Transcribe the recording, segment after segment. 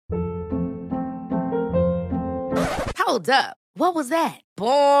Hold up. What was that?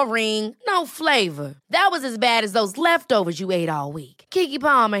 Boring. No flavor. That was as bad as those leftovers you ate all week. Keke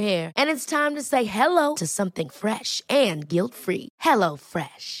Palmer here. And it's time to say hello to something fresh and guilt-free. Hello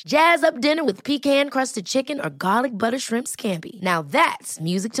Fresh. Jazz up dinner with pecan-crusted chicken or garlic butter shrimp scampi. Now that's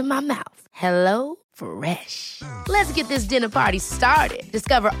music to my mouth. Hello Fresh. Let's get this dinner party started.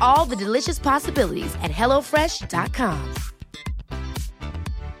 Discover all the delicious possibilities at hellofresh.com.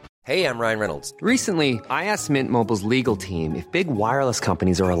 Hey, I'm Ryan Reynolds. Recently, I asked Mint Mobile's legal team if big wireless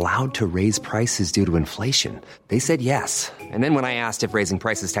companies are allowed to raise prices due to inflation. They said yes. And then when I asked if raising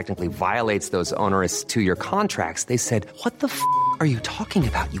prices technically violates those onerous 2-year contracts, they said, "What the f*** are you talking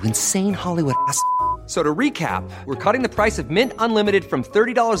about, you insane Hollywood ass f- So to recap, we're cutting the price of Mint Unlimited from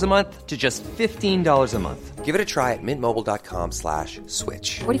 $30 a month to just $15 a month. Give it a try at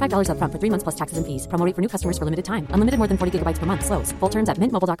mintmobile.com/switch. $45 up front for 3 months plus taxes and fees. Promo rate for new customers for limited time. Unlimited more than 40 gigabytes per month. Slows full terms at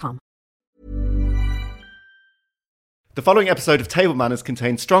mintmobile.com. The following episode of Table Manners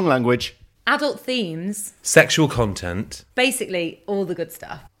contains strong language, adult themes, sexual content, basically all the good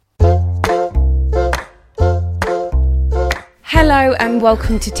stuff. Hello and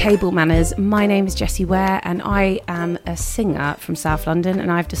welcome to Table Manners. My name is Jessie Ware and I am a singer from South London, and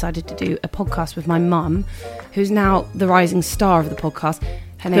I've decided to do a podcast with my mum, who's now the rising star of the podcast.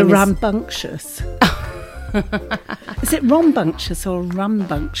 Her name is Rambunctious. Is it rambunctious or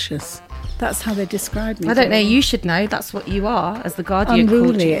rambunctious? That's how they describe me. I don't know, you should know. That's what you are, as the Guardian called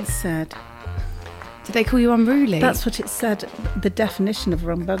Unruly, you. it said. Did they call you unruly? That's what it said. The definition of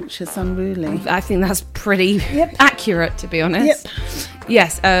rambunctious, unruly. I think that's pretty accurate, to be honest. Yep.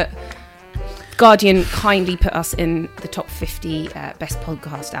 Yes, Guardian kindly put us in the top 50 best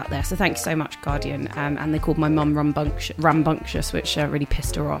podcast out there. So thank you so much, Guardian. And they called my mum rambunctious, which really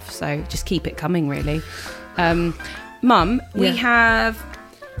pissed her off. So just keep it coming, really. Mum, we have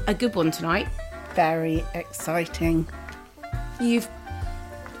a good one tonight. Very exciting. You've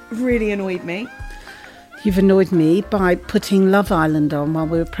really annoyed me. You've annoyed me by putting Love Island on while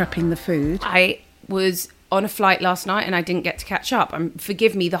we were prepping the food. I was on a flight last night and I didn't get to catch up.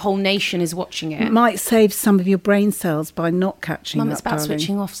 Forgive me, the whole nation is watching it. It might save some of your brain cells by not catching up, Mum, it's about darling.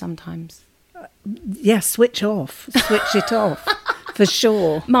 switching off sometimes. Yes, switch off. Switch it off, for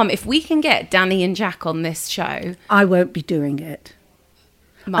sure. Mum, if we can get Danny and Jack on this show... I won't be doing it.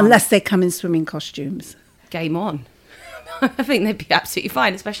 Mum, Unless they come in swimming costumes. game on. I think they'd be absolutely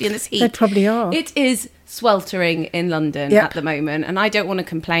fine, especially in this heat. They probably are. It is sweltering in London at the moment, and I don't want to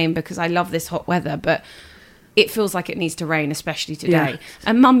complain because I love this hot weather, but it feels like it needs to rain, especially today. Yeah.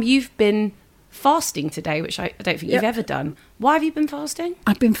 And Mum, you've been fasting today, which I don't think you've ever done. Why have you been fasting?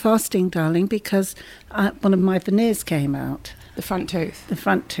 I've been fasting, darling, because one of my veneers came out. The front tooth. The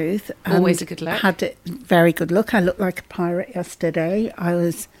front tooth. Always a good look. Had a very good look. I looked like a pirate yesterday. I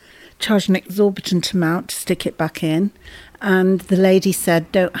was charged an exorbitant amount to stick it back in. And the lady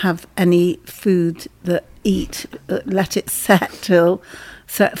said, don't have any food that eat, let it set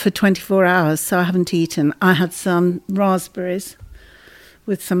for 24 hours. So I haven't eaten. I had some raspberries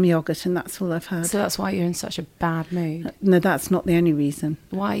with some yoghurt, and that's all I've had. So that's why you're in such a bad mood? No, that's not the only reason.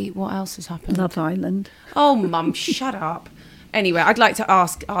 Why? What else has happened? Love Island. Oh, Mum, shut up. Anyway, I'd like to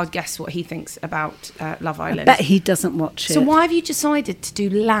ask our guest what he thinks about Love Island. I bet he doesn't watch it. So why have you decided to do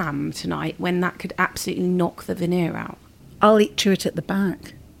lamb tonight when that could absolutely knock the veneer out? I'll chew it at the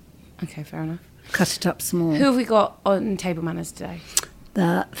back. Okay, fair enough. Cut it up small. Who have we got on Table Manners today?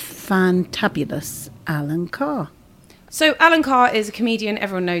 The fantabulous Alan Carr. So Alan Carr is a comedian.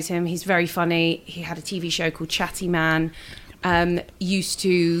 Everyone knows him. He's very funny. He had a TV show called Chatty Man. Used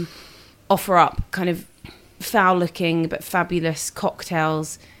to offer up kind of foul-looking but fabulous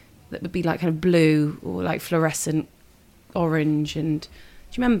cocktails that would be like kind of blue or like fluorescent orange. And do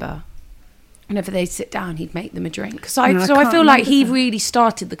you remember? Whenever they'd sit down, he'd make them a drink. So I feel like he really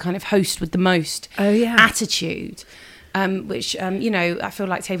started the kind of host with the most attitude. Which, I feel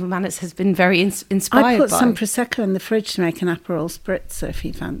like Table Manners has been very inspired by. I put some Prosecco in the fridge to make an Aperol Spritzer if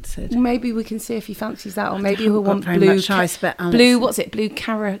he fancied. Well, maybe we can see if he fancies that, or maybe we'll want very blue... much ice, but what's it? Blue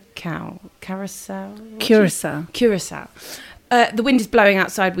Curacao? Curacao. The wind is blowing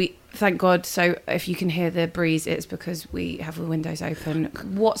outside, thank God, so if you can hear the breeze, it's because we have the windows open.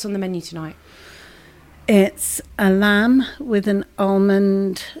 What's on the menu tonight? It's a lamb with an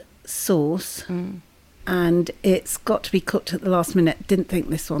almond sauce. And it's got to be cooked at the last minute. Didn't think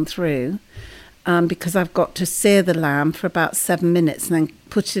this one through because I've got to sear the lamb for about 7 minutes and then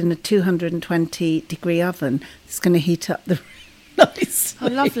put it in a 220 degree oven. It's going to heat up the nice. Oh,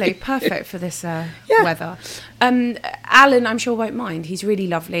 lovely. Perfect for this weather. Alan, I'm sure, won't mind. He's really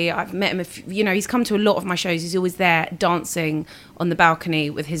lovely. I've met him. He's come to a lot of my shows. He's always there dancing on the balcony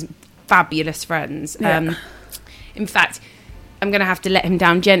with his fabulous friends. In fact, I'm going to have to let him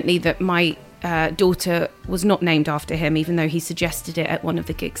down gently that my daughter was not named after him, even though he suggested it at one of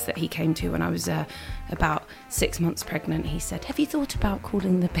the gigs that he came to when I was about 6 months pregnant. He said, have you thought about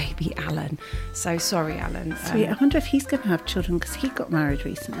calling the baby Alan? So sorry, Alan. Sweet. I wonder if he's going to have children because he got married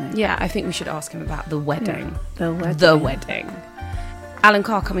recently. Yeah, I think we should ask him about the wedding. Yeah, the wedding. Alan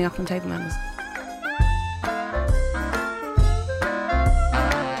Carr coming up on Table Manners.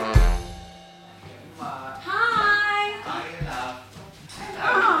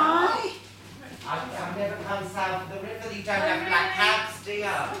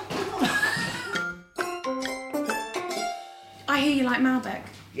 I hear you like Malbec.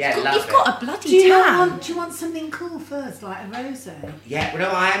 Yeah, You've got a bloody Do you tan. want something cool first, like a rosé? Yeah, well,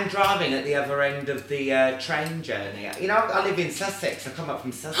 no, I am driving at the other end of the train journey. You know, I live in Sussex. I come up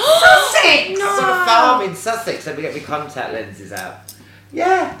from Sussex. Sussex! I've got a farm in Sussex. Let me get my contact lenses out.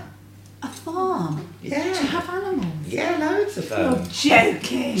 Yeah. A farm? Yeah. Do you have animals? Yeah, loads of them. You're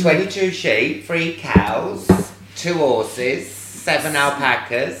joking. 22 sheep, 3 cows, 2 horses, 7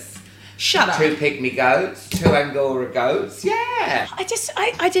 alpacas. Shut up. 2 pygmy goats, 2 Angora goats. Yeah.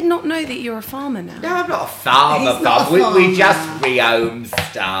 I did not know that you're a farmer now. No, I'm not a farmer, He's not Bob. a We just farmer. re-own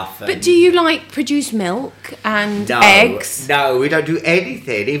stuff. But do you produce milk and eggs? No, we don't do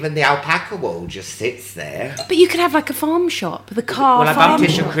anything. Even the alpaca wool just sits there. But you could have a farm shop, the car Well, I farm bumped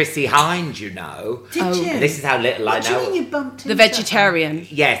into shop. Chrissy Hind, you know. Did you? This is how little What I know. do you mean you bumped The into her? vegetarian.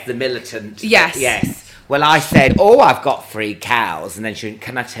 Yes, the militant. Yes. Yes. Well, I said, I've got 3 cows. And then she went,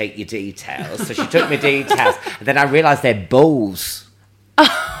 can I take your details? So she took my details. And then I realised they're bulls.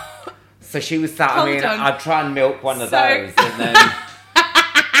 So she was like, Hold on. I'd try and milk one of So- those. And then,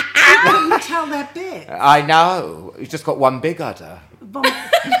 How can you tell they're big? I know. You've just got one big udder.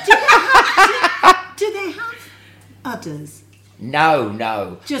 Do they have udders?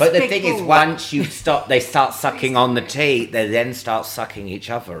 No. Just But the big thing is, balls. once you stop, they start sucking on the teat. They then start sucking each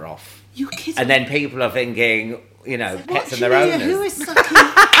other off. You're kidding. And then people are thinking, pets What, and their Julia, owners. who is sucking?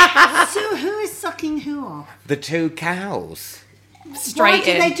 So who is sucking who off? The 2 cows. Straight Why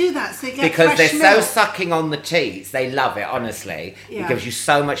do in. they do that? So they get Because they're fresh so milk? sucking on the teats, they love it, honestly. Yeah. It gives you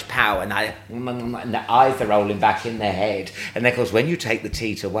so much power, and their eyes are rolling back in their head. And of course, when you take the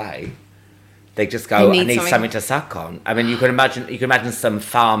teat away, they just go, They I need need something. something to suck on. I mean, you can imagine some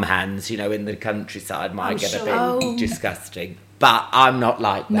farm hands, in the countryside might I'm get sure. a bit disgusting. But I'm not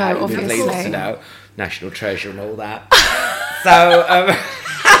like that. No, You'll be obviously. pleased to know. National treasure and all that. So,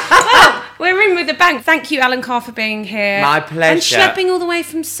 We're in with a bang. Thank you, Alan Carr, for being here. My pleasure. And schlepping all the way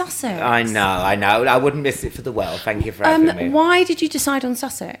from Sussex. I know. I wouldn't miss it for the world. Thank you for having me. Why did you decide on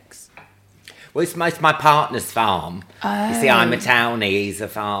Sussex? Well, it's my partner's farm. You see, I'm a townie, he's a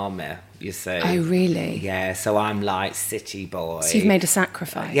farmer, you see. Oh, really? Yeah, so I'm like city boy. So you've made a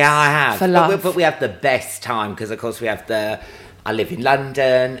sacrifice. Yeah, I have. For love. But we have the best time because, of course, we have I live in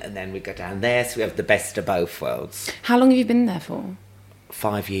London and then we go down there, so we have the best of both worlds. How long have you been there for?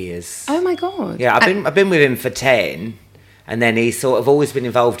 5 years. Oh, my God. Yeah, I've been with him for 10. And then he's sort of always been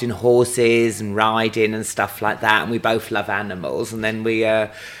involved in horses and riding and stuff like that. And we both love animals. And then we,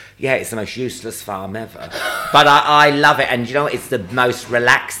 it's the most useless farm ever. But I love it. And it's the most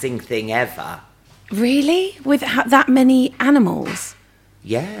relaxing thing ever. Really? With that many animals?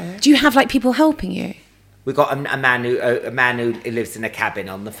 Yeah. Do you have, people helping you? We've got a man who lives in a cabin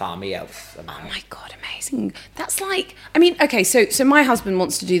on the farm. He helps a man. Oh, my God, amazing. That's okay, so my husband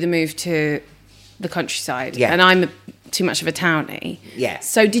wants to do the move to the countryside. Yeah. And I'm too much of a townie. Yeah.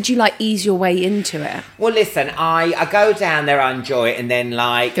 So did you ease your way into it? Well, listen, I go down there, I enjoy it, and then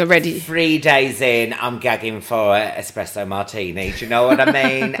You're ready. 3 days in, I'm gagging for an espresso martini. Do you know what I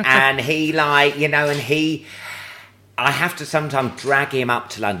mean? And he I have to sometimes drag him up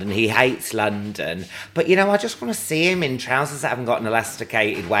to London. He hates London. But, I just want to see him in trousers that haven't got an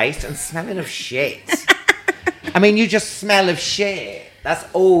elasticated waist and smelling of shit. I mean, you just smell of shit. That's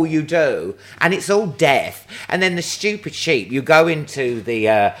all you do. And it's all death. And then the stupid sheep, you go into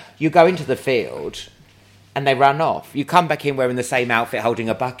the field and they run off. You come back in wearing the same outfit holding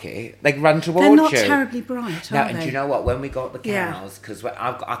a bucket. They run towards you. They're not terribly bright, No, are and they? do you know what? When we got the Yeah. cows, because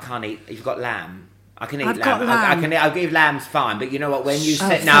I can't eat. You've got lamb. I can eat I've lamb. got lamb. I'll give lamb's fine. But you know what? When you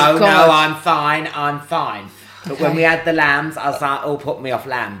said for no, God. I'm fine. But when we had the lambs, I was like, put me off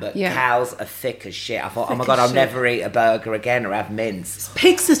lamb. But Yeah. cows are thick as shit. I thought, oh my Thick God, as I'll shit. never eat a burger again or have mince.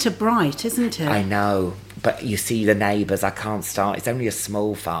 Pigs that are bright, isn't it? I know. But you see the neighbours, I can't start. It's only a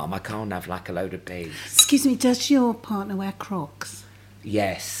small farm. I can't have a load of pigs. Excuse me, does your partner wear Crocs?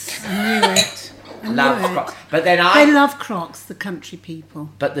 Yes. I knew it. I knew Love it. Crocs. But then They love Crocs, the country people.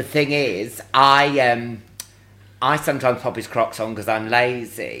 But the thing is, I sometimes pop his Crocs on because I'm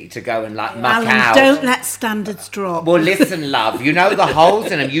lazy to go and like muck Alan, out. don't let standards drop. Well, listen, love, you know the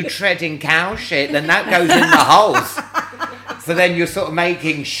holes in them. You tread in cow shit, then that goes in the holes. So then you're sort of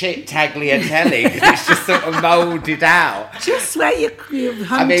making shit tagliatelle because it's just sort of moulded out. Just where you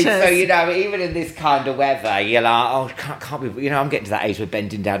hunters. I mean, so, you know, even in this kind of weather, you're like, oh, can't be, you know, I'm getting to that age where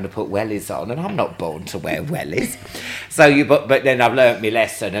bending down to put wellies on, and I'm not born to wear wellies. So but then I've learnt my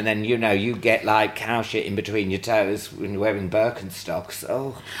lesson, and then, you know, you get like cow shit in between your toes when you're wearing Birkenstocks.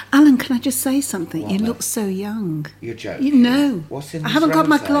 Oh. Alan, can I just say something? You look so young. You're joking. You know. What's in I this haven't got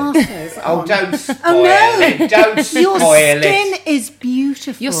my rosé? glasses Oh, on. don't spoil Oh, no. it. Don't spoil Your it. skin is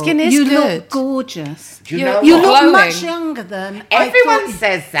beautiful. Your skin is you good. look gorgeous. Do you know You what? look Glowing. much younger than Everyone I thought.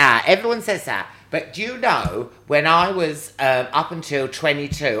 says that. Everyone says that. But do you know, when I was up until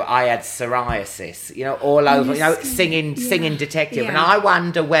 22, I had psoriasis, you know, all over, you know, singing detective. And Yeah. I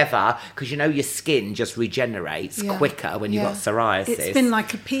wonder whether, because, you know, your skin just regenerates Yeah. quicker when you've got psoriasis. It's been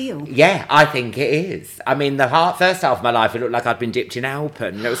like a peel. Yeah, I think it is. I mean, the first half of my life, it looked like I'd been dipped in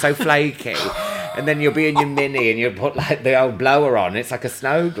Alpen. It was so flaky. And then you'll be in your mini and you'll put like the old blower on. It's like a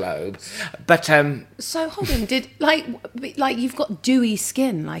snow globe. But So hold on, did like you've got dewy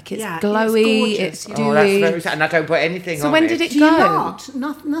skin, like it's Yeah, it's glowy, gorgeous. it's dewy. oh, that's very sad. And I don't put anything on So when did it Do you go? not?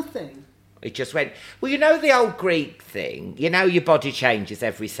 Nothing. It just went. Well, you know the old Greek thing. You know your body changes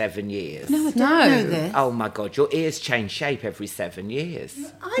every 7 years. No, I don't No. know this. Oh my God, your ears change shape every 7 years.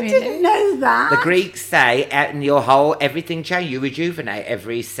 I didn't know that. The Greeks say, and your whole everything changes. You rejuvenate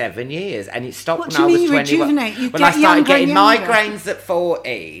every 7 years, and it stopped What when do you I was mean 21. rejuvenate? You When I get started younger getting and younger. migraines at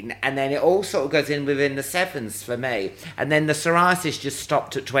 14, and then it all sort of goes in within the sevens for me, and then the psoriasis just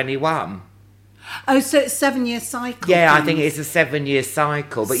stopped at 21. Oh, so it's 7-year cycle. Yeah, I thing. think it's a 7-year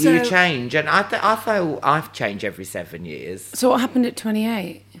cycle, but you So- change, and I feel I've changed every 7 years. So what happened at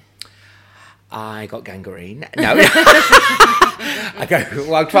 28? I got gangrene. No. I go,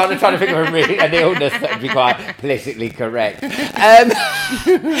 well, I'm trying to think of an illness that would be quite politically correct. No,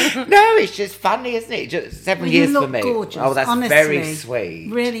 it's just funny, isn't it? Just 7 Well, years you look for me. gorgeous, Oh, that's honestly. very sweet.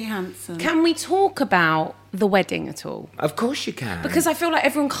 Really handsome. Can we talk about the wedding at all? Of course you can. Because I feel like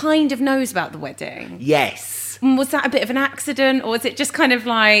everyone kind of knows about the wedding. Yes. Was that a bit of an accident, or was it just kind of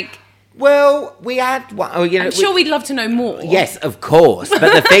like? Well, we had one. Oh, you know, I'm sure we'd love to know more. Yes, of course.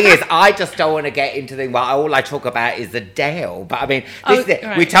 But the thing is, I just don't want to get into the. Well, all I talk about is the Dale. But I mean, this is it.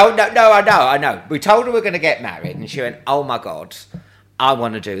 Right. We told I know. We told her we're going to get married, and she went, "Oh my God, I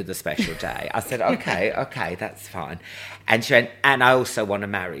want to do the special day." I said, "Okay, that's fine." And she went, "And I also want to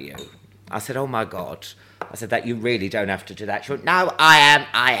marry you." I said, "Oh my God." I said, "That you really don't have to do that." She went, "No, I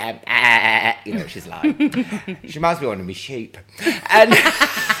am. You know, she's like, she must be one of me sheep. And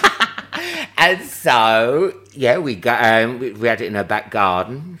and so, yeah, we got we had it in her back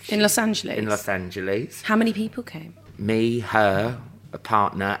garden. In Los Angeles. In Los Angeles. How many people came? Me, her, a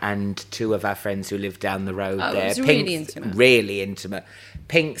partner, and two of our friends who live down the road Oh, there. it was really intimate. Really intimate.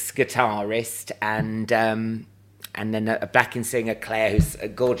 Pink's guitarist and then a backing singer, Claire, who's a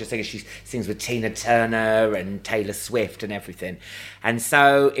gorgeous singer. She sings with Tina Turner and Taylor Swift and everything. And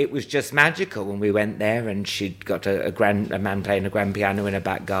so it was just magical when we went there, and she'd got a man playing a grand piano in her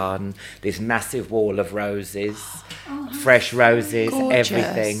back garden, this massive wall of roses, fresh roses, Gorgeous.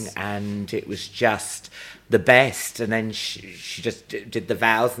 everything. And it was just the best. And then she just did the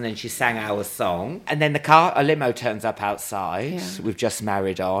vows, and then she sang our song. And then a limo turns up outside. Yeah. We've just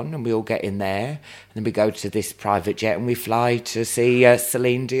married on, and we all get in there. And then we go to this private jet, and we fly to see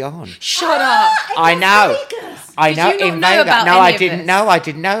Celine Dion. Shut up. I know. I Did know. you not in know Vegas. about No, any I of didn't this? know. I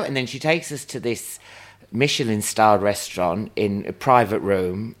didn't know. And then she takes us to this Michelin-starred restaurant in a private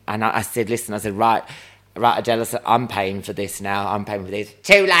room. And I said, listen, right, Adele, I said, I'm paying for this now. I'm paying for this.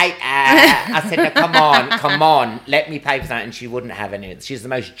 Too late. I said, no, come on. Let me pay for that. And she wouldn't have any of it. She's the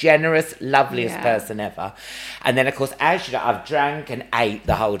most generous, loveliest Yeah. person ever. And then, of course, as you know, I've drank and ate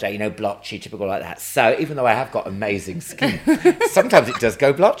the whole day, you know, blotchy, typical like that. So even though I have got amazing skin, sometimes it does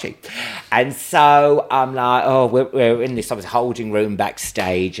go blotchy. And so I'm like, oh, we're in this obviously holding room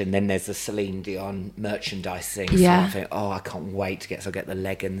backstage. And then there's the Celine Dion merchandising. Yeah. So I think, oh, I can't wait to get the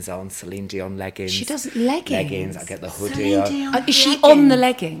leggings on, Celine Dion leggings. She does leggings. I get the hoodie on. Is she on the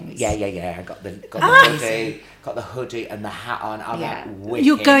leggings? Yeah. I got the hoodie and the hat on. I'm Yeah. like, wicked.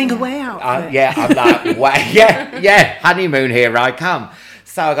 You're going away outfit. Yeah, I'm like, way, yeah, honeymoon, here I come.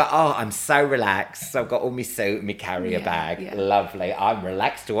 So I go, oh, I'm so relaxed. So I've got all my suit and my carrier bag. yeah. Lovely. I'm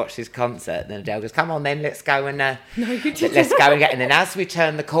relaxed to watch this concert. And then Adele goes, come on then, let's go and let's go and get. And then as we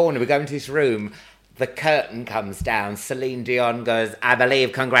turn the corner, we go into this room the curtain comes down. Celine Dion goes, I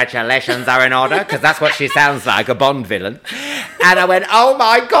believe congratulations are in order, because that's what she sounds like, a Bond villain. And I went, oh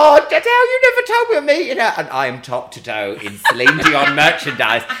my God, Adele, you never told me I'm meeting her. And I am top to toe in Celine Dion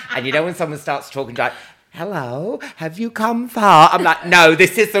merchandise. And you know when someone starts talking like, hello, have you come far? I'm like, no,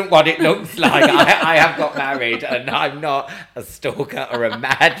 this isn't what it looks like. I have got married and I'm not a stalker or a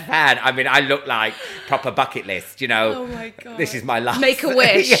mad fan. I mean, I look like proper bucket list, you know. Oh my God. This is my life. Make a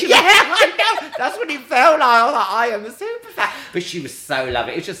wish. Yeah, I know. That's what it felt like. I was like, I am a super fan. But she was so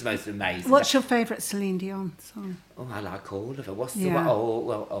lovely. It was just the most amazing. What's your favourite Celine Dion song? Oh, I like all of it. What's the Yeah. one? Oh,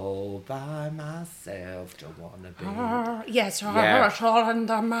 well, all by myself, don't want to be. Yes, Yeah. all in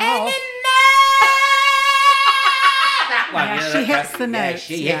the mouth. That one. Yeah, you know, she that- hits the notes,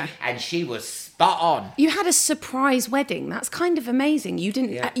 She yeah. hit, and she was spot on. You had a surprise wedding. That's kind of amazing. You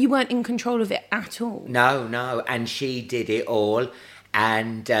didn't. Yeah. You weren't in control of it at all. No, and she did it all.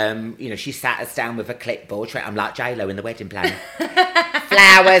 And, you know, she sat us down with a clipboard. I'm like J-Lo in the wedding planner.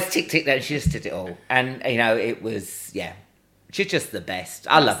 Flowers, tick, tick, and she just did it all. And, you know, it was, yeah. She's just the best.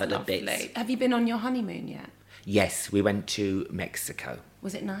 I love her to Lovely. bits. Have you been on your honeymoon yet? Yes, we went to Mexico.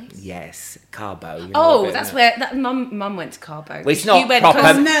 Was it nice? Yes, Cabo. You know, Oh, a bit, that's isn't where that mum went to Cabo. Well, it's not you went proper-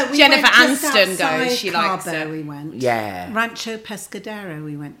 'cause Oh, No, we Jennifer went just Aniston goes. outside She likes Cabo it. we went. Yeah. Rancho Pescadero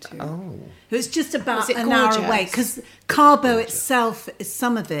we went to. Oh. It was just about Was it an hour gorgeous? away because Cabo itself,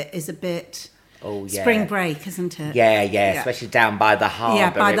 some of it is a bit Oh, yeah. spring break, isn't it? Yeah, especially down by the harbour. Yeah,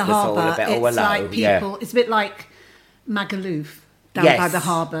 by the it was all a harbour. bit, It's oh, hello. like people. It's a bit like Magaluf down Yes. by the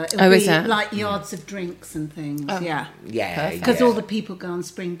harbour. It'll Oh, be is it? like yards of drinks and things. Yeah, Yeah, because yeah. all the people go on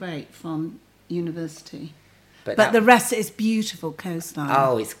spring break from university. But that- the rest is beautiful coastline.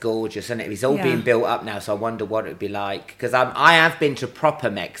 Oh, it's gorgeous, and it's all Yeah. being built up now. So I wonder what it'd be like, because I have been to proper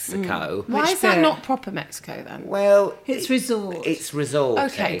Mexico. Why Which is that bit? not proper Mexico then? Well, It's resort. It's resort.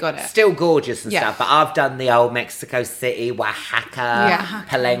 Okay, got it. Still gorgeous and Yeah. stuff, but I've done the old Mexico City, Oaxaca, Yeah.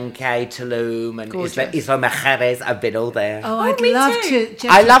 Palenque, Tulum, and Gorgeous. Isla Mujeres. I've been all there. Oh, I'd me love too. to.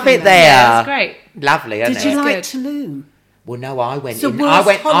 I love it Jessica. there. Yeah, it's great. Lovely, isn't Did you it? like good. Tulum? Well, no, I went. It's the in, worst I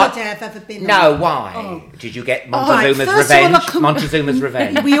went. holiday I've ever been No, on. why? Oh. Did you get Right, Montezuma's first of all, revenge? I couldn't- Montezuma's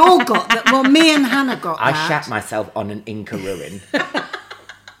revenge. We all got that. Well, me and Hannah got I that. shat myself on an Inca ruin.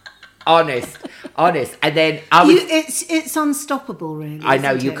 honest. And then I was. It's unstoppable, really. I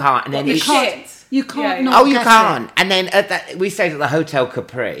know isn't you it? can't. And then You it- can't. You can't. Yeah, not Oh, you get can't. it. And then we stayed at the Hotel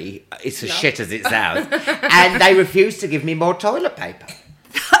Capri. It's as shit as it sounds. And they refused to give me more toilet paper.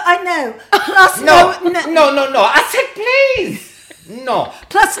 I know. Plus No. no. I said, please. No.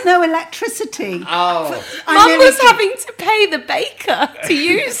 Plus no electricity. Oh. I Mum nearly was did- having to pay the baker to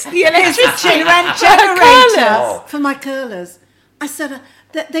use the electricity rent for her generator curlers. for my curlers. I said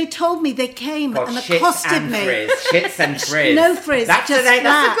that they told me they came Well, and shits accosted and me. frizz. Shits and frizz. No frizz, That's, just that's a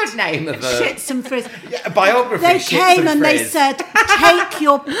flat. good name of a Shits and frizz. a biography. They Shits came and they frizz. said, "Take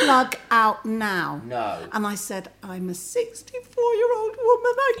your plug out now." No. And I said, "I'm a 64-year-old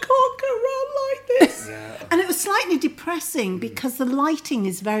woman. I can't go around like this." Yeah. And it was slightly depressing because the lighting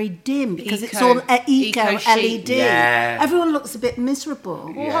is very dim because it's Eco- all eco eco chic. LED. Yeah. Everyone looks a bit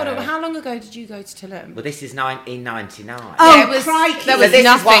miserable. Well, hold on. How long ago did you go to Tulum? Well, this is 1999. Oh, Yeah, it was- crikey. there So was this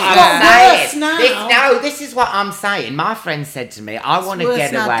nothing is what I'm there. saying. Worse now. This is what I'm saying. My friend said to me, I want to worse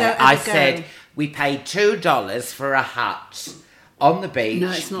get now, away. don't I ever go. said, we paid $2 for a hut on the beach.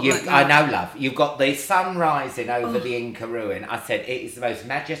 No, it's not like I that. know, love. You've got the sun rising over the Inca ruin. I said, it is the most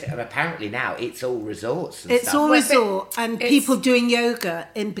majestic. And apparently now it's all resorts and It's stuff. all Well, but resort and it's- people doing yoga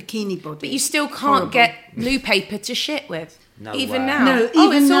in bikini bodies. But you still can't Horrible. get blue paper to shit with. No even way. now. No, Oh,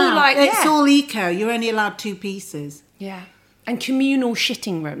 even it's now. all like it's yeah. all eco. You're only allowed 2 pieces. Yeah. And communal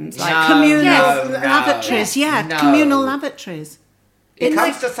shitting rooms. Like No, Communal no, lavatories, yeah, no. communal lavatories. It In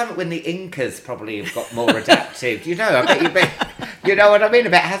comes the- to something when the Incas probably have got more adaptive. You know, I bet you know what I mean? I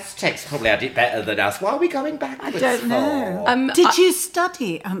bet Aztecs probably had it better than us. Why are we going backwards? I don't know. for? Did you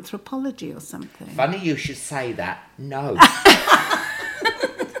study anthropology or something? Funny you should say that. No.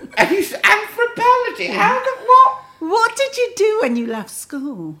 Have you anthropology? How the what? What did you do when you left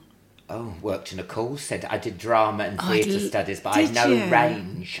school? Oh, worked in a call centre. I did drama and Oh, theatre did- studies, but I had did no you?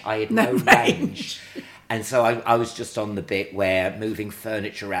 range. I had No no range. And so I was just on the bit where moving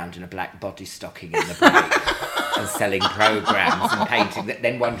furniture around in a black body stocking in the break and selling programmes and painting,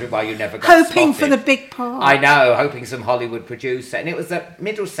 then wondering why you never got Hoping for spotted. the big part. I know, hoping some Hollywood producer. And it was at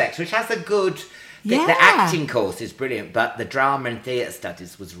Middlesex, which has a good... The Yeah. acting course is brilliant, but the drama and theatre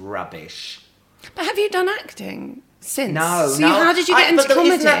studies was rubbish. But have you done acting? since? No, So no. how did you get into comedy?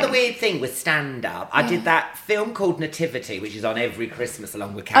 Isn't that the weird thing with stand-up? I did that film called Nativity, which is on every Christmas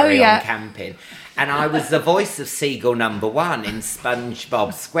along with Carry On Camping. And I was the voice of Seagull #1 in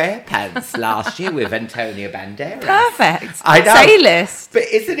SpongeBob SquarePants last year with Antonio Banderas. Perfect. I know. A-list. But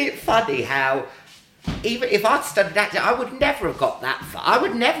isn't it funny how... Even if I'd studied acting, I would never have got that far. I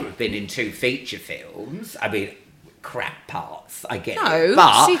would never have been in 2 feature films. I mean, crap parts, I get it.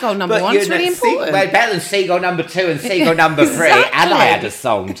 But Seagull #1 is really important. Well, better than Seagull #2 and Seagull #3. Exactly. And I had a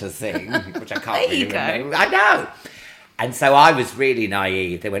song to sing, which I can't really remember. I know. And so I was really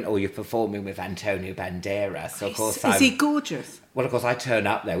naive. They went, "Oh, you're performing with Antonio Banderas." So of course, Is he gorgeous? well, of course, I turn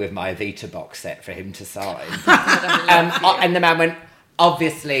up there with my Evita box set for him to sign. And the man went,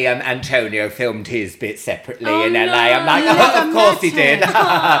 obviously, Antonio filmed his bit separately in LA. I'm like, of course he did.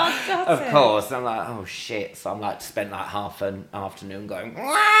 Of course. I'm like, oh shit. So I'm like, spent like half an afternoon going,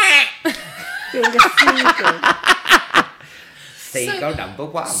 Being a Seagull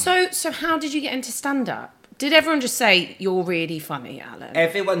 #1. So how did you get into stand-up? Did everyone just say, you're really funny, Alan?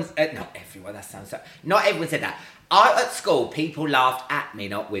 Everyone's, not everyone, that sounds so, not everyone said that. At school, people laughed at me,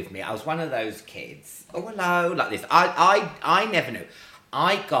 not with me. I was one of those kids. Oh, hello, like this. I never knew.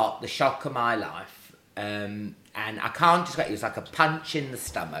 I got the shock of my life, and I can't describe it. It was like a punch in the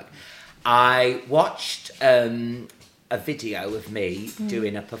stomach. I watched a video of me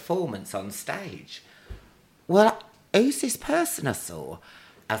doing a performance on stage. Well, who's this person I saw?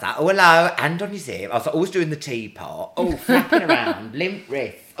 I was like, oh, hello, hand on his ear. I was always doing the teapot. Oh, flapping around, limp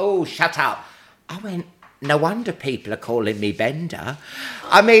wrist. Oh, shut up. I went, no wonder people are calling me Bender.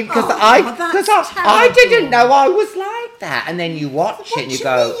 I mean, because I didn't know I was like that. And then you watch it and you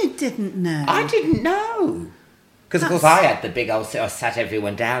go... What do you mean you didn't know? I didn't know. Because, of course, I had the big old... I sat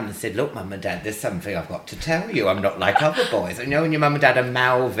everyone down and said, look, Mum and Dad, there's something I've got to tell you. I'm not like other boys. And, you know, when your Mum and Dad are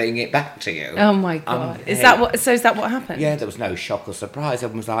mouthing it back to you. Oh, my God. Is that what happened? Yeah, there was no shock or surprise.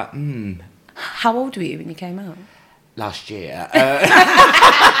 Everyone was like, How old were you when you came out? last year.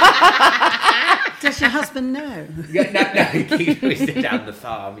 Does your husband know? Yeah, no, he keeps it down the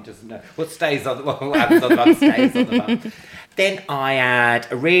farm. He doesn't know what happens on the farm stays on the farm. Then I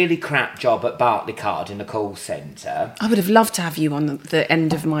had a really crap job at Barclaycard in the call centre. I would have loved to have you on the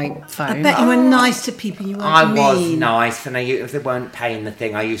end of my phone. I bet you were nice to people. You weren't I mean. was nice, and if they weren't paying the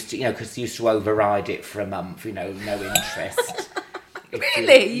thing, I used to, because I used to override it for a month, no interest.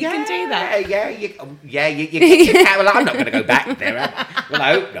 Really? You can do that? Yeah, you can. Well, I'm not going to go back there. Well,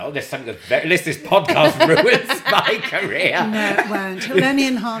 I hope not. There's something unless this podcast ruins my career. No, it won't. It'll only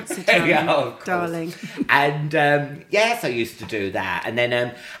enhance it, darling. And, yes, I used to do that. And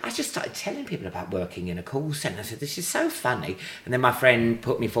then I just started telling people about working in a call centre. I said, this is so funny. And then my friend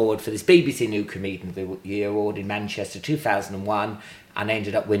put me forward for this BBC New Comedian of the Year award in Manchester, 2001. And I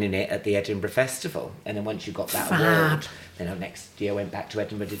ended up winning it at the Edinburgh Festival. And then once you got that award, then next year I went back to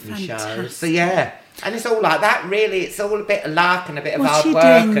Edinburgh, did my shows. So yeah, and it's all like that really. It's all a bit of luck and a bit of hard work. What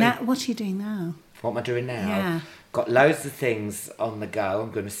are you doing now? What am I doing now? Yeah. Got loads of things on the go.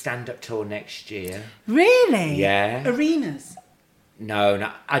 I'm going to stand-up tour next year. Really? Yeah. Arenas?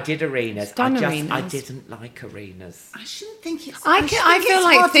 No, I did arenas. Arenas. I didn't like arenas. I shouldn't think it's... I feel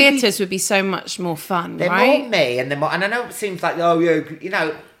like theatres would be so much more fun, They're right? more me, and I know it seems like,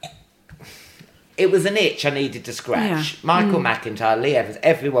 it was an itch I needed to scratch. Yeah. Michael McIntyre, Lee Evans,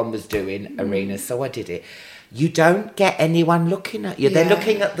 everyone was doing arenas, so I did it. You don't get anyone looking at you. They're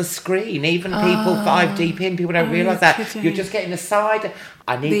looking at the screen. Even people 5 deep in, people don't realise that. kidding. You're just getting a side.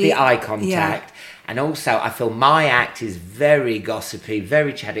 I need the eye contact. Yeah. And also, I feel my act is very gossipy,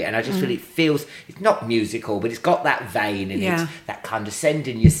 very chatty, and I just feel it feels, it's not musical, but it's got that vein in it, that kind of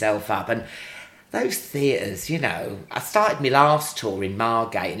sending yourself up. And those theatres, I started my last tour in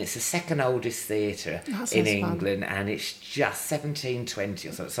Margate, and it's the second oldest theatre in England, and it's just 1720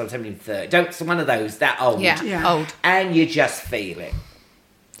 or so 1730. It's one of those, that old. Yeah, old. And you just feel it.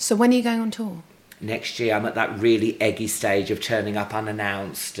 So when are you going on tour? Next year, I'm at that really eggy stage of turning up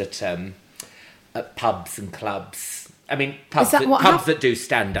unannounced at pubs and clubs. I mean, pubs that do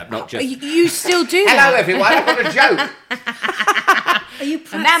stand-up, not just... You still do that? Hello, everyone, I've got a joke. Are you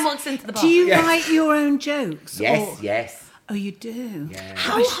A man walks into the bar. Do you write your own jokes? Yes. Oh, you do? Yeah.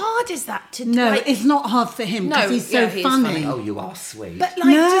 How hard is that to do? No, it's not hard for him because he's so he's funny. Oh, you are sweet. But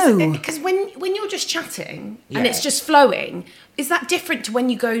No. because when you're just chatting and it's just flowing, is that different to when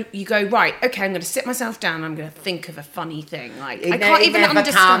you go right? Okay, I'm going to sit myself down. I'm going to think of a funny thing. Like I can't even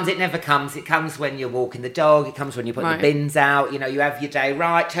understand. It never comes. It comes when you're walking the dog. It comes when you're putting the bins out. You have your day.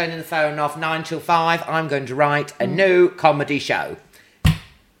 Right, turning the phone off 9 till 5. I'm going to write a new comedy show.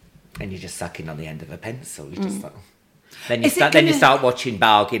 And you're just sucking on the end of a pencil. You're just like. Then you Is it start. Then you gonna- start watching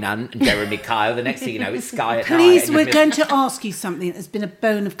Bargain Hunt and Jeremy Kyle. The next thing you know, it's Sky at night. Please, and we're you're going to ask you something that's been a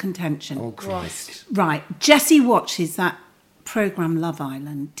bone of contention. Oh Christ! Right, Jessie watches that programme Love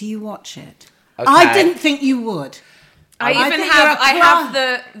Island. Do you watch it? Okay. I didn't think you would. I even think have. you're a I have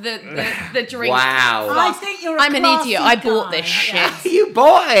class- the drink. Wow! I think you're a I'm an idiot. classy I bought guy. this shit. You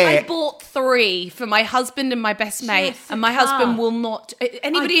bought I it. bought 3 for my husband and my best mate, and my husband will not.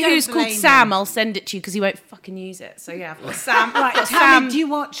 Anybody I don't who's called blame Sam, him. I'll send it to you because he won't fucking use it. So yeah, I've got Sam. Right, got tell Sam. me, do you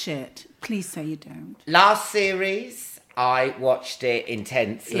watch it? Please say you don't. Last series, I watched it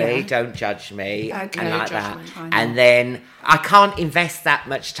intensely. Yeah. Don't judge me. Okay. And No like judgment. that. I know. And then I can't invest that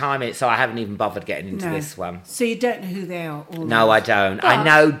much time in it, so I haven't even bothered getting into No. this one. So you don't know who they are? All No, I don't. I But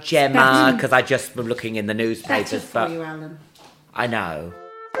know Gemma better- because I just been looking in the Better newspapers, for but you, Alan. I know.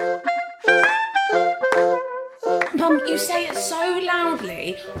 Mum, you say it so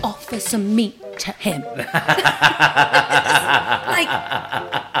loudly. Offer some meat to him. like,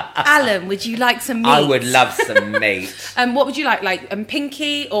 Alan, would you like some meat? I would love some meat. What would you like? Like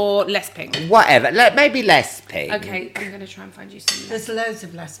pinky or less pink? Whatever. Maybe less pink. Okay, I'm going to try and find you some There's loads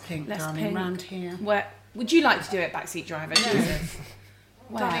of less pink, less darling, pink. round here. Where would you like to do it, backseat driver? Jesus.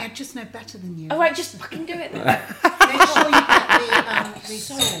 Darling, I just know better than you. All right, just fucking do it then. Make sure you get the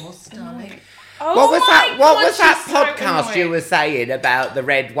sauce, darling. Oh What was my that? What God, was that she's so podcast you annoying. were saying about the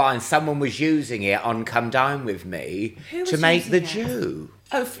red wine? Someone was using it on "Come Dine with Me" Who to was make the using it? Jew.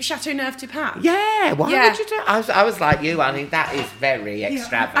 Oh, Chateau Neuf du Pape. Yeah, why Yeah. would you do? I was like you, Annie. That is very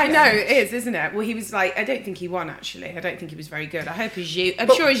extravagant. I know it is, isn't it? Well, he was like, I don't think he won actually. I don't think he was very good. I hope his jus. I'm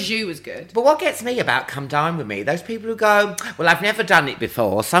sure his jus was good. But what gets me about "Come Dine with Me"? Those people who go, "Well, I've never done it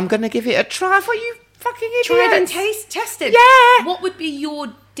before, so I'm going to give it a try." For you, fucking idiots. Tried and tested. Yeah. What would be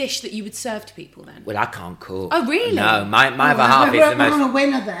your dish that you would serve to people then? Well, I can't cook. Oh, really? No, my other half is we're the most. on a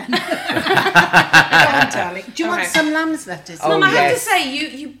winner then. Go on, darling. Do you want Okay. some lamb's lettuce? Oh, Mum, I have to yes. say,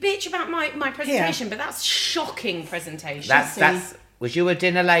 you bitch about my presentation, but that's shocking presentation. That's. Was you a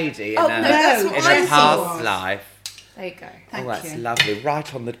dinner lady? Oh, in a, no, that's what in I a thought. past life. There you go. Oh, that's you. lovely.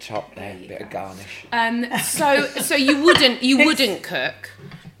 Right on the top there, bit of garnish. So you wouldn't cook.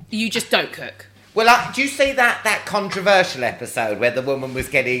 You just don't cook. Well, do you see that controversial episode where the woman was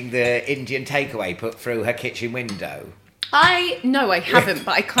getting the Indian takeaway put through her kitchen window? No, I haven't,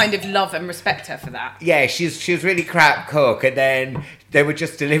 but I kind of love and respect her for that. Yeah, she was really crap cook, and then they were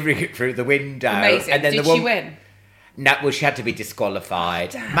just delivering it through the window. Amazing. And then Did the she win? No, well, she had to be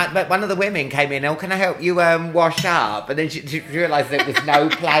disqualified. But one of the women came in, can I help you wash up? And then she realised there was no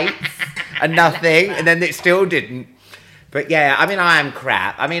plates and nothing, and then it still didn't. But yeah, I mean, I am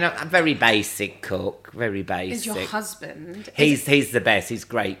crap. I mean, I'm a very basic cook, very basic. Is your husband? He's the best. He's a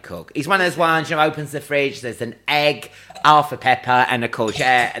great cook. He's one of those ones who opens the fridge. There's an egg, half a pepper, and a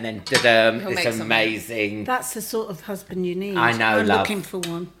courgette, and then da-dum. He'll make It's something. amazing. That's the sort of husband you need. I know, I'm love. looking for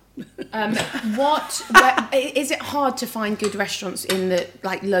one. Is it hard to find good restaurants in the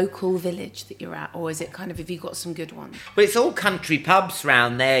local village that you're at, or is it kind of, have you got some good ones? But it's all country pubs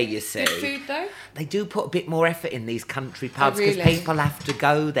round there, you see. Good food though. They do put a bit more effort in these country pubs because really? people have to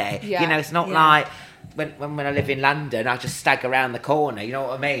go there. Yeah, You know, it's not yeah. like when I live in London, I just stag around the corner. You know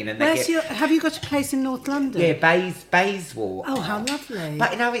what I mean? And Have you got a place in North London? yeah, Bayswater. Oh, how lovely.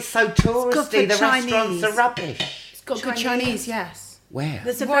 But you know, it's so good for touristy. The Chinese. restaurants are rubbish. It's got good Chinese, yes. Where?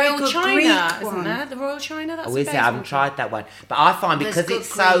 There's a very Royal good China, Greek isn't one. there? The Royal China. That's Oh, is it? I haven't tried that one. But I find There's because good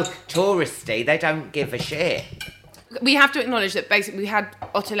it's so Greek. touristy, they don't give a shit. We have to acknowledge that basically we had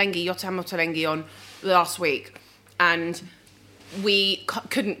Yotam Ottolenghi on last week, and we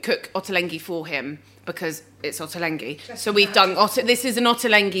couldn't cook Ottolenghi for him because it's Ottolenghi. So we've done this is an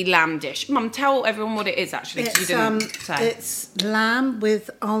Ottolenghi lamb dish. Mum, tell everyone what it is actually, because you didn't say. It's lamb with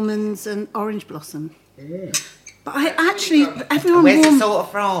almonds and orange blossom. But I actually, everyone Where's it warned sort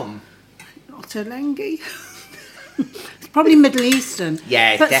of from? Ottolenghi. It's probably Middle Eastern.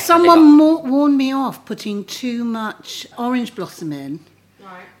 Yeah, it's but definitely someone warned me off putting too much orange blossom in.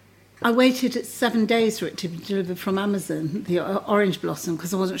 Right. I waited 7 days for it to be delivered from Amazon, the orange blossom,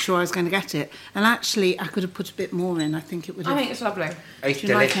 because I wasn't sure I was going to get it. And actually, I could have put a bit more in. I think it would have. I think it's lovely. It's Do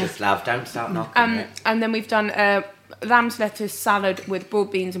you like delicious, it? love. Don't start knocking it. And then we've done lamb's lettuce salad with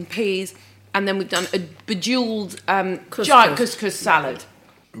broad beans and peas, and then we've done a bejewelled giant couscous salad.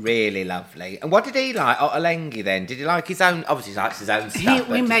 Really lovely. And what did he like? Ottolenghi then? Did he like his own? Obviously, he likes his own stuff.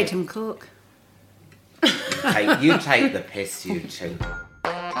 We but made did him cook. you take the piss, you two.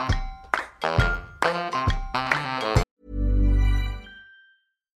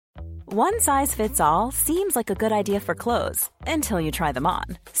 One size fits all seems like a good idea for clothes until you try them on.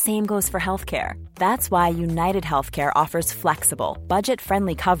 Same goes for healthcare. That's why United Healthcare offers flexible,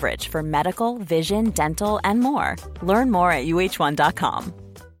 budget-friendly coverage for medical, vision, dental, and more. Learn more at uh1.com.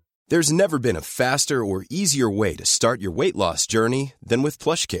 There's never been a faster or easier way to start your weight loss journey than with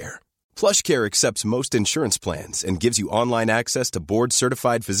PlushCare. PlushCare accepts most insurance plans and gives you online access to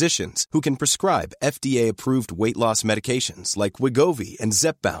board-certified physicians who can prescribe FDA-approved weight loss medications like Wegovy and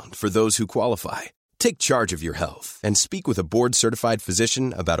Zepbound for those who qualify. Take charge of your health and speak with a board-certified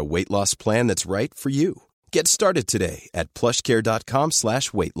physician about a weight loss plan that's right for you. Get started today at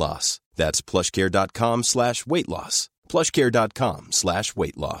plushcare.com/weight loss. That's plushcare.com/weight loss.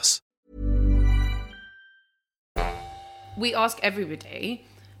 plushcare.com/weight loss. We ask everybody,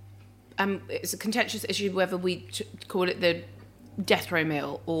 it's a contentious issue whether we call it the death row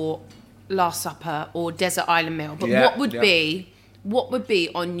meal or Last Supper or desert island meal, but what would be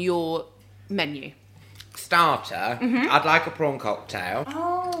on your menu? Starter, I'd like a prawn cocktail.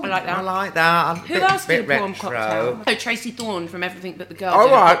 Oh, I like that. I like that. Who else did a prawn cocktail? Oh, Tracy Thorn from Everything But the Girl. Oh,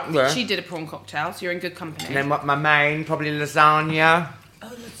 right. She did a prawn cocktail, so you're in good company. And then what, my main, probably lasagna. Oh,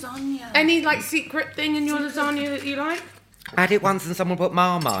 lasagna. Any, like, secret thing in your lasagna that you like? I had it once and someone put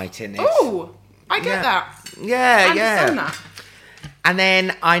Marmite in it. Oh, I get that. Yeah, I understand that. And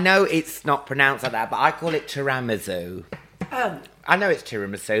then, I know it's not pronounced like that, but I call it tiramisu. Oh. I know it's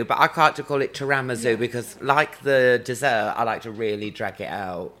tiramisu, but I like to call it tiramisu because, like the dessert, I like to really drag it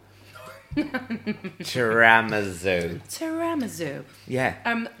out. Tiramisu. Tiramisu. Yeah.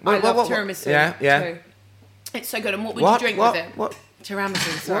 I love tiramisu. Yeah. Too. It's so good. And what would you drink with it? What?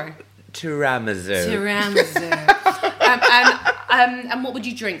 Tiramisu, sorry. Tiramisu. And what would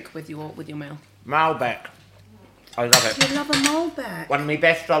you drink with your meal? Malbec. I love it. You love a Malbec. One of my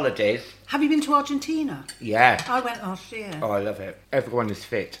best holidays. Have you been to Argentina? Yeah. I went last year. Oh, I love it. Everyone is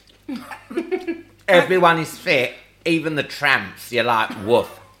fit. Everyone is fit. Even the tramps. You're like,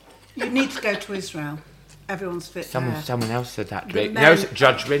 woof. You need to go to Israel. Everyone's fit there. Someone else said that. The No, men-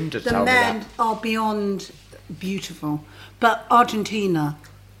 Judge Rinder The told me men that. are beyond beautiful. But Argentina,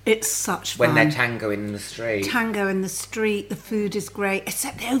 it's such fun. When they're tangoing in the street. Tango in the street, the food is great,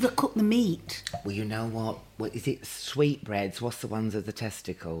 except they overcook the meat. Well, you know what? What is it? Sweetbreads. What's the ones of the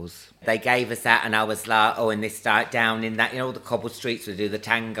testicles? They gave us that, and I was like, oh, and they start down in that, all the cobbled streets we do the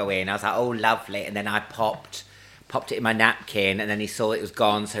tango in. I was like, oh, lovely. And then I popped it in my napkin, and then he saw it was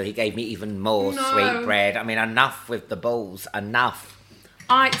gone, so he gave me even more sweetbread. I mean, enough with the balls. Enough.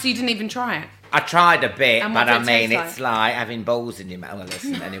 So you didn't even try it? I tried a bit, And but what I did it mean, taste it's like having balls in your mouth. Well,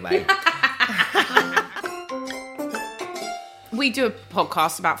 listen, anyway. We do a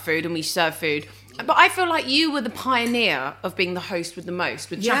podcast about food and we serve food. But I feel like you were the pioneer of being the host with the most,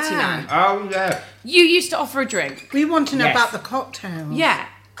 with Chatty Man. Oh, yeah. You used to offer a drink. We want to know Yes. about the cocktails. Yeah.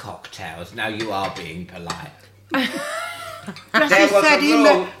 Cocktails. Now you are being polite. Jessie was said a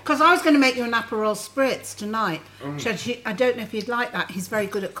rule. because I was going to make you an Aperol Spritz tonight. I don't know if you'd like that. He's very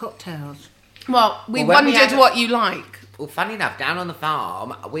good at cocktails. Well, we Well, when we wondered had- what you like. Well, funny enough, down on the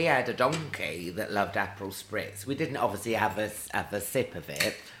farm, we had a donkey that loved Aperol Spritz. We didn't obviously have a sip of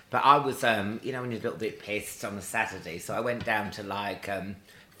it, but I was, when you're a little bit pissed on a Saturday, so I went down to,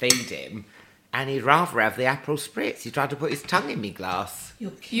 feed him, and he'd rather have the Aperol Spritz. He tried to put his tongue in me glass.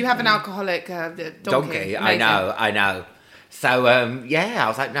 You have an alcoholic donkey. I Amazing. know. So, I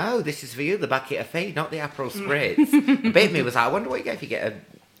was like, no, this is for you, the bucket of feed, not the Aperol Spritz. A bit of me was like, I wonder what you get if you get a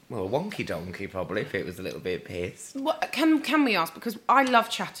wonky donkey, probably, if it was a little bit pissed. What, can we ask? Because I love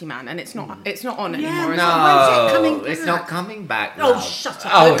Chatty Man, and it's not on anymore. Is it? When's it coming back? It's not coming back. Oh, love. shut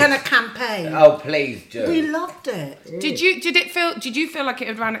up. Oh, We're going to campaign. Oh, please do. We loved it. Did you feel like it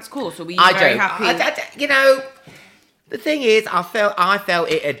had ran its course, or were you I very do. happy? The thing is, I felt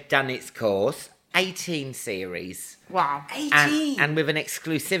it had done its course. 18 series. Wow. 18. And with an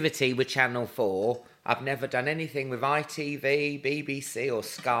exclusivity with Channel 4. I've never done anything with ITV, BBC or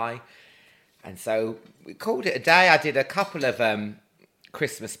Sky. And so we called it a day. I did a couple of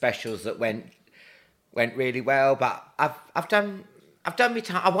Christmas specials that went really well, but I've done my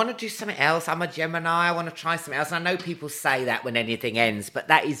time. I want to do something else. I'm a Gemini. I want to try something else. And I know people say that when anything ends, but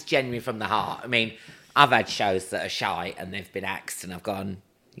that is genuinely from the heart. I mean, I've had shows that are shy and they've been axed and I've gone,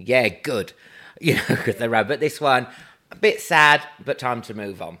 yeah, good. Because they're right. But this one, a bit sad, but time to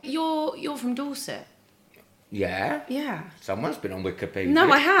move on. You're from Dorset. Yeah? Yeah. Someone's been on Wikipedia.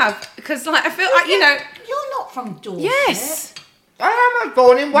 No, I have, because I feel like You're not from Dorset. Yes. I was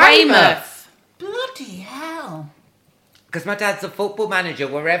born in Weymouth. Bloody hell. Because my dad's a football manager.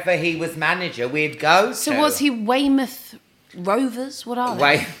 Wherever he was manager, we'd go So to. was he Weymouth Rovers? What are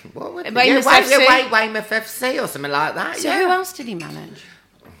they? What would Weymouth FC? Weymouth FC or something like that. So who else did he manage?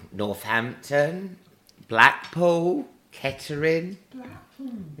 Northampton, Blackpool, Kettering.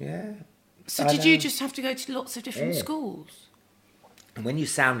 Yeah. So did you just have to go to lots of different schools? And when you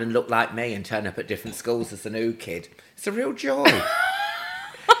sound and look like me and turn up at different schools as a new kid, it's a real joy.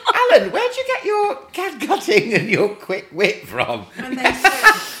 Alan, where'd you get your catgutting and your quick wit from? And they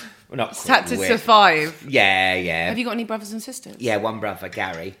said, Well, not just had quick to wit. survive. Yeah. Have you got any brothers and sisters? Yeah, one brother,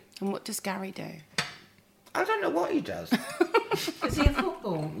 Gary. And what does Gary do? I don't know what he does. Is he a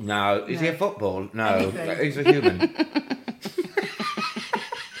football? No, is he a football? No, Anything. he's a human.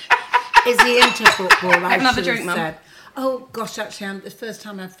 Is he into football? I Another should drink, have Mum. said. Oh gosh, actually, the first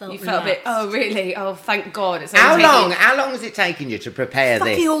time I felt You felt a bit. relaxed. Oh, really? Oh, thank God! It's How only long? taken- How long has it taken you to prepare this?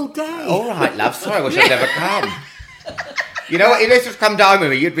 Fucking all day. All right, love. Sorry, I wish I'd never come. You know what? If this was come down with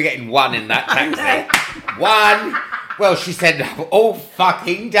me, you'd be getting one in that taxi. One. Well, she said all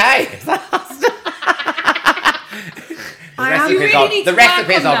fucking day. You really need the to recipe's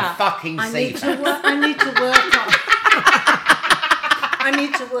work on on that. fucking I need seafood. to work. I need to work on. I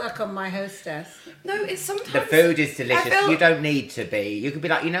need to work on my hostess. No, it's sometimes The food is delicious. I feel- You don't need to be. You could be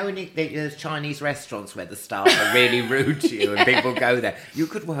like, you know, in there's Chinese restaurants where the staff are really rude to you and people go there. You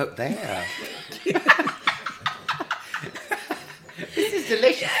could work there. This is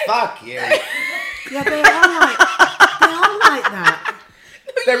delicious. Fuck you. Yeah, they are like that.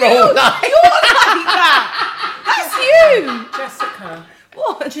 They're all like. That's you. Jessica,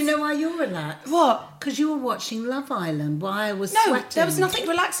 What? do you know why you're relaxed? What? Because you were watching Love Island while I was No, sweating. there was nothing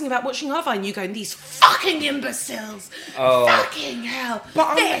relaxing about watching Love Island. You going, these fucking imbeciles. Oh. Fucking hell.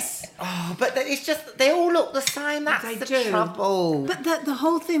 But this. But it's just they all look the same. That's They the do. trouble. But the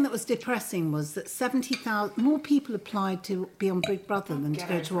whole thing that was depressing was that 70,000 more people applied to be on Big Brother than to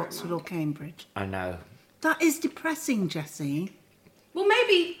go to Oxford or Cambridge. I know. That is depressing, Jessie. Well,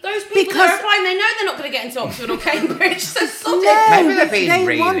 maybe those people Because- that are applying, they know they're not going to get into Oxford or Cambridge, so stop No, it. Maybe they're but being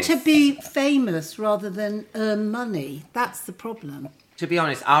they want realist. to be famous rather than earn money. That's the problem. To be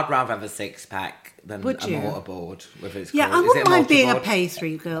honest, I'd rather have a six-pack than Would a you? mortarboard. With its Yeah, called. I Is wouldn't it mind being a mortarboard?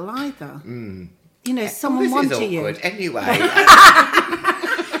 pay-through girl either. You know, someone This wanted is you. awkward. Anyway,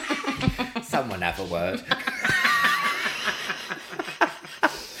 someone have a word.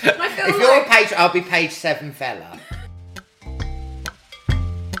 I feel If you're a page, I'll be page 7 fella.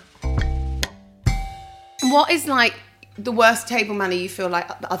 What is like the worst table manner you feel like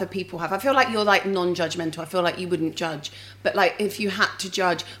other people have? I feel like you're like non-judgmental. I feel like you wouldn't judge. But like if you had to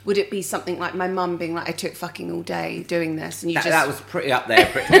judge, would it be something like my mum being like, I took fucking all day doing this and you That was pretty up there,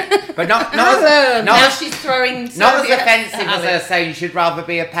 but not now as she's throwing not as serviettes offensive at as her Alex. saying she'd rather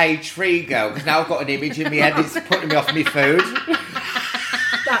be a page 3 girl, because now I've got an image in my head that's putting me off my food.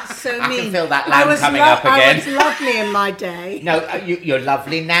 That's so I can mean. feel that I lamb was coming up I again. was lovely in my day. No, you're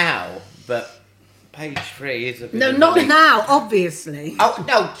lovely now, but page 3 is a bit No, of a not leap. now, obviously. Oh,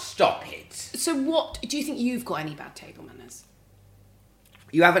 no, stop it. So what, do you think you've got any bad table manners?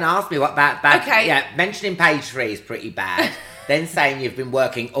 You haven't asked me what bad. Okay. Yeah, mentioning page 3 is pretty bad. Then saying you've been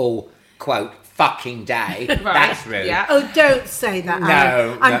working all, quote, fucking day. That's rude. Yeah. Oh, don't say that, No,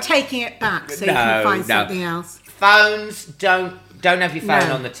 Alan. I'm no. taking it back so you No, can find no. something else. Phones, don't have your phone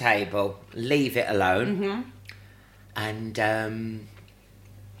No. on the table. Leave it alone. And,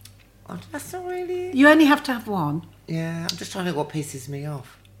 oh, that's not really it. You only have to have one. Yeah, I'm just trying to think what pisses me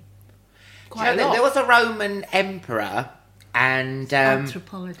off. Quite Do you know, a lot. there was a Roman emperor, and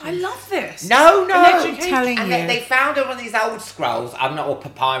Anthropologist. I love this. no, I'm telling and you. they found on one of these old scrolls, or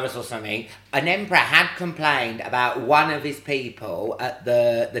papyrus or something. An emperor had complained about one of his people at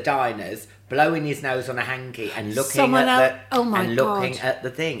the diners blowing his nose on a hanky and looking Someone at else- oh my looking God. at the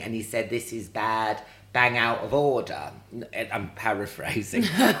thing, and he said, "This is bad." Bang out of order. I'm paraphrasing,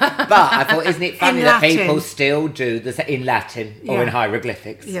 but I thought, isn't it funny In that Latin. people still do this in Latin or Yeah. in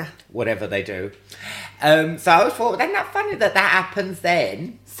hieroglyphics, Yeah. whatever they do. So I thought, isn't that funny that happens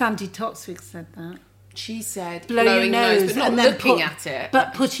then? Sandy Toksvig said that. She said, Blow your blowing nose but not and then looking put, at it.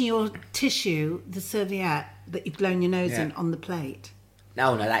 But putting your tissue, the serviette that you've blown your nose Yeah. in, on the plate.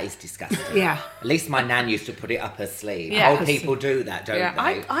 No, that is disgusting. Yeah. At least my nan used to put it up her sleeve. Yeah. Old people do that, don't yeah,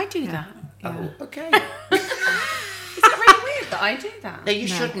 they? I do that. Oh, okay. Is it really weird that I do that? No, you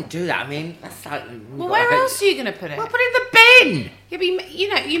shouldn't do that. I mean, that's like... Well, where else are you going to put it? Well, put it in the bin! Yeah,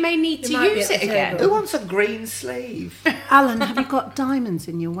 but you may need to might be use at it the again. table. Who wants a green sleeve? Alan, have you got diamonds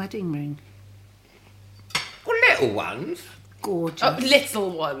in your wedding ring? Well, little ones. Gorgeous. Oh, little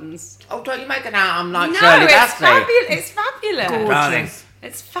ones. Oh, don't you make it out I'm like No, Shirley it's Bassey. fabulous. It's fabulous. Gorgeous. Darling.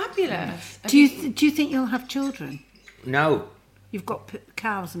 It's fabulous. Do you think you'll have children? No. You've got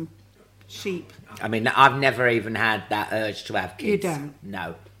cows and sheep. I mean, I've never even had that urge to have kids. You don't?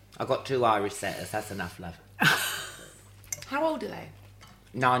 No. I've got 2 Irish setters. That's enough, love. How old are they?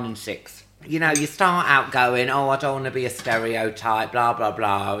 9 and 6. You know, you start out going, oh, I don't want to be a stereotype, blah, blah,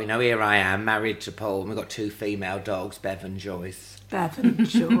 blah. You know, here I am, married to Paul, and we've got 2 female dogs, Bev and Joyce. Bev and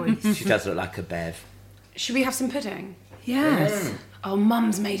Joyce. She does look like a Bev. Should we have some pudding? Yes. Oh,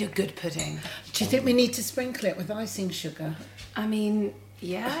 Mum's made a good pudding. Do you think we need to sprinkle it with icing sugar? I mean,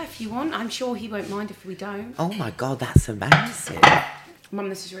 yeah, if you want. I'm sure he won't mind if we don't. Oh my God, that's amazing. Mum,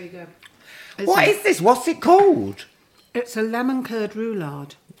 this is really good. What is this? What's it called? It's a lemon curd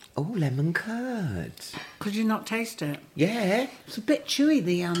roulade. Oh, lemon curd. Could you not taste it? Yeah. It's a bit chewy,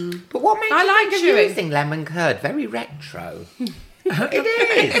 the But what makes I you like think chewy. of using lemon curd? Very retro. It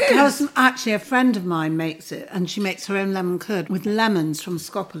is. Because actually a friend of mine makes it, and she makes her own lemon curd with lemons from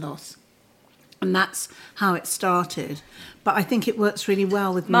Skopelos. And that's how it started. But I think it works really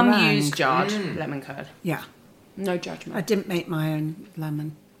well with Mum meringue. used jarred lemon curd. Yeah. No judgment. I didn't make my own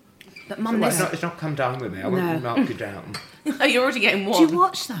lemon. But Mum, Well, this... it's not come down with me. I won't knock you down. Oh, you're already getting one. Do you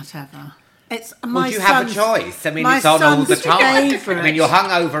watch that ever? It's my Would you have a son's- choice? I mean, my it's on all the son's time. favourite. I mean, you're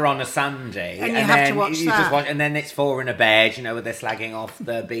hungover on a Sunday, And you have to then watch you that. just watch, and then it's 4 in a bed, you know, where they're slagging off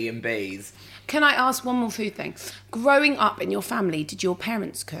the B&Bs. Can I ask one more food thing? Growing up in your family, did your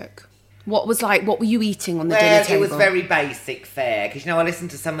parents cook? What were you eating on the dinner Well, table? it was very basic fare, because, you know, I listened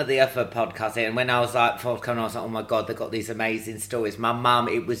to some of the other podcasts here, and when I was like, before coming on, I was like, oh my God, they've got these amazing stories. My mum,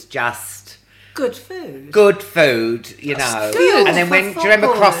 it was just... Good food. Good food, you know. good And then for when, do you remember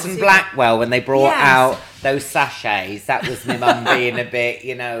footballers, Cross and yeah. Blackwell, when they brought Yes. out those sachets? That was my mum being a bit,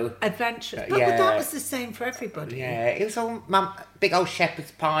 you know... Adventure. But Yeah. that was the same for everybody. Yeah, it was all mum, big old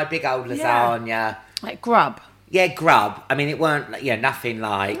shepherd's pie, big old Yeah. lasagna. Like grub. Yeah, grub. I mean, it weren't, nothing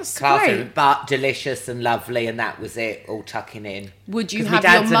like That's classy, great. but delicious and lovely, and that was it, all tucking in. Would you 'Cause have my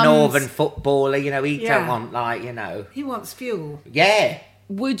dad's your a mum's... northern footballer, you know, he Yeah. don't want, like, you know... He wants fuel. Yeah.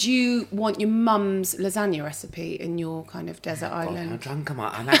 Would you want your mum's lasagna recipe in your kind of desert God, how island? drunk am I?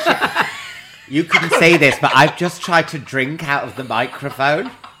 I'm actually... You couldn't see this, but I've just tried to drink out of the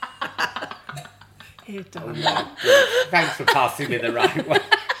microphone. Here, darling. Thanks for passing me the right one.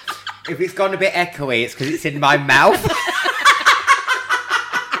 If it's gone a bit echoey, it's because it's in my mouth.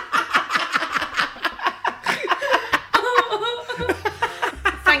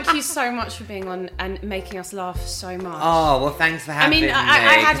 Thank you so much for being on and making us laugh so much. Oh, well, thanks for having mean, me. I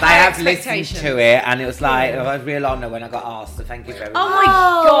had 'cause high have listened expectations. to it, and it was like, it was a real honour when I got asked, so thank you very Oh much. my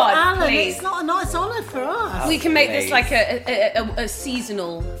God, Alan, please. it's not a nice honour for us. We can make this Please. like a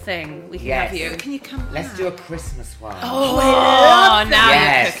seasonal thing. We can Yes. have you. Can you come Let's back? do a Christmas one. Oh, now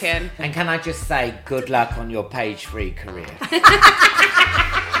Yes. you're cooking. And can I just say, good luck on your page-free career.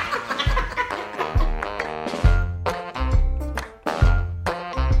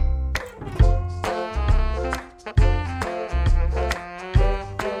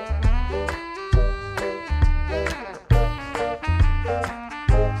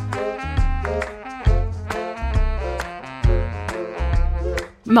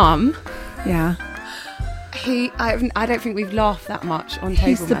 Mum, Yeah. I don't think we've laughed that much on Table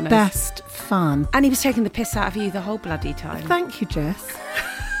He's the Manners. best fun. And he was taking the piss out of you the whole bloody time. Thank you, Jess.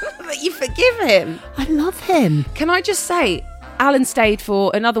 But you forgive him. I love him. Can I just say, Alan stayed for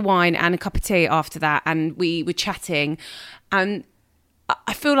another wine and a cup of tea after that, and we were chatting. And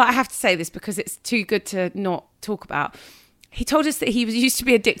I feel like I have to say this because it's too good to not talk about. He told us that he used to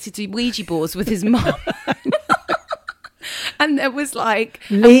be addicted to Ouija boards with his mum. And there was like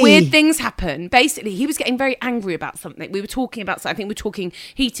and Lee. weird things happen. Basically, he was getting very angry about something. We were talking about, I think we were talking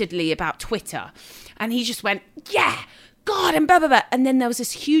heatedly about Twitter. And he just went, yeah, God, and blah, blah, blah. And then there was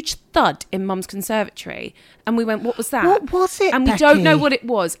this huge thud in Mum's conservatory. And we went, what was that? What was it, And we don't know Becky? what it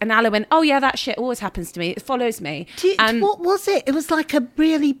was. And Alan went, oh, yeah, that shit always happens to me. It follows me. And What was it? It was like a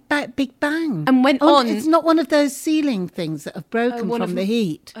really big bang. And went on- It's not one of those ceiling things that have broken one from of the them-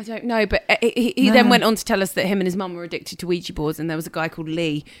 heat. I don't know, but he No. then went on to tell us that him and his mum were addicted to Ouija boards, and there was a guy called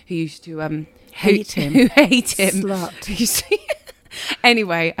Lee who used to Hate him. Who hate him. Slut. You see?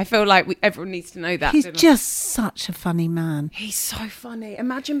 Anyway, I feel like everyone needs to know that. He's don't I? just such a funny man. He's so funny.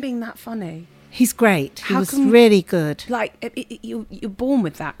 Imagine being that funny. He's great. He How was come- really good. Like you're born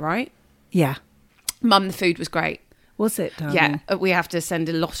with that, right? Yeah. Mum, the food was great. Was it, darling? Yeah, we have to send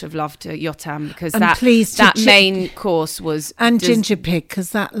a lot of love to Yotam because And that please to main course was And des- ginger pig,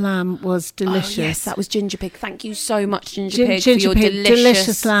 because that lamb was delicious. Oh, yes, that was ginger pig. Thank you so much, ginger pig, for Ginger your pig,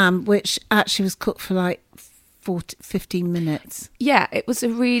 delicious lamb, which actually was cooked for like 15 minutes. Yeah, it was a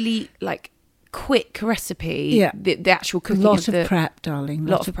really like quick recipe. Yeah. The actual A cooking. lot of of the, prep, darling.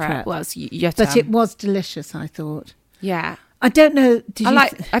 lot of prep. Well, it's Yotam. But it was delicious, I thought. Yeah. I don't know. Did you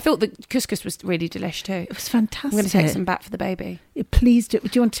I thought the couscous was really delish too. it was fantastic. I'm going to take some back for the baby. Please do. Do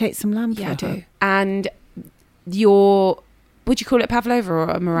you want to take some lamb Yeah, I for her? do. And your would you call it pavlova or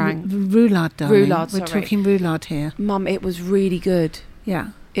a meringue? Roulade, darling. Roulade, We're sorry. talking roulade here. Mum, it was really good. Yeah.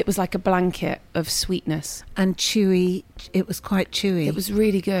 It was like a blanket of sweetness. And chewy. It was quite chewy. It was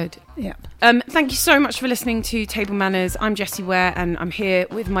really good. Yeah. Thank you so much for listening to Table Manners. I'm Jessie Ware and I'm here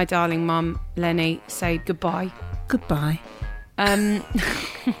with my darling mum, Lenny. Say goodbye. Goodbye. Oh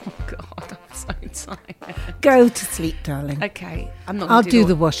God, I'm so tired. Go to sleep, darling. Okay, I'm not. I'll do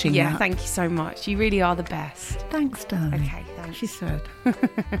the washing. Yeah, now. thank you so much. You really are the best. Thanks, darling. Okay, thanks. She said,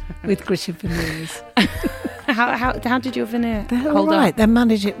 with Grisham veneers. How did your veneer They're hold all right. up? They're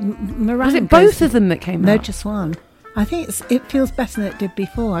meringue. Was it both of them that came No, out? just one. I think it feels better than it did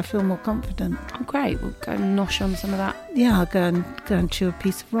before. I feel more confident. Oh, great. We'll go and nosh on some of that. Yeah, I'll go and chew a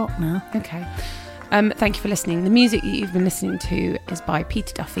piece of rock now. Okay. Thank you for listening. The music that you've been listening to is by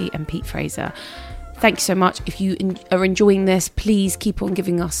Peter Duffy and Pete Fraser. Thank you so much. If you are enjoying this, please keep on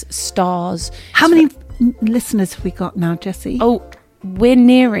giving us stars. How many listeners have we got now, Jessie? Oh, we're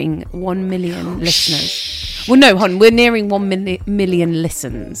nearing 1 million listeners. Well, no, hon, we're nearing 1 million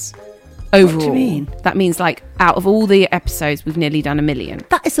listens overall. What do you mean? That means, like, out of all the episodes, we've nearly done 1 million.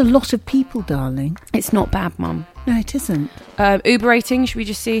 That is a lot of people, darling. It's not bad, Mum. No, it isn't. Uber rating, should we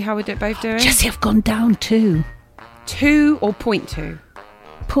just see how we're both doing? Jessie, I've gone down 2. 2 or 0.2?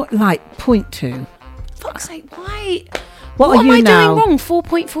 0.2. Fuck's sake, why? What are am you I now? doing wrong?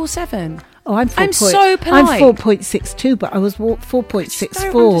 4.47. Oh, I'm so polite. I'm 4.62, but I was don't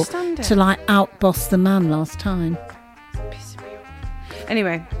 4.64 understand it. to like outboss the man last time.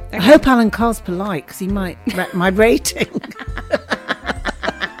 Anyway, okay. I hope Alan Carr's polite because he might wreck my rating.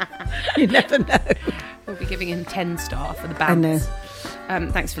 You never know. We'll be giving him 10 star for the I know.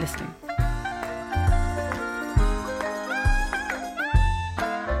 bounce. Thanks for listening.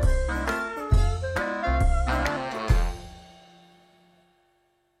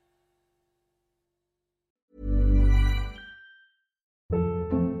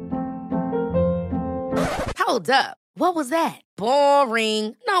 Hold up. What was that?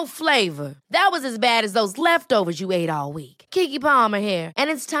 Boring. No flavor. That was as bad as those leftovers you ate all week. Keke Palmer here, and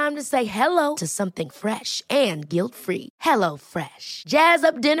it's time to say hello to something fresh and guilt-free. Hello Fresh. Jazz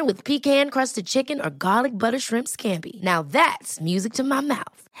up dinner with pecan-crusted chicken or garlic butter shrimp scampi. Now that's music to my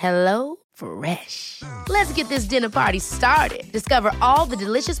mouth. Hello Fresh. Let's get this dinner party started. Discover all the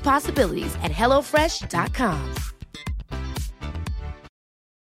delicious possibilities at HelloFresh.com.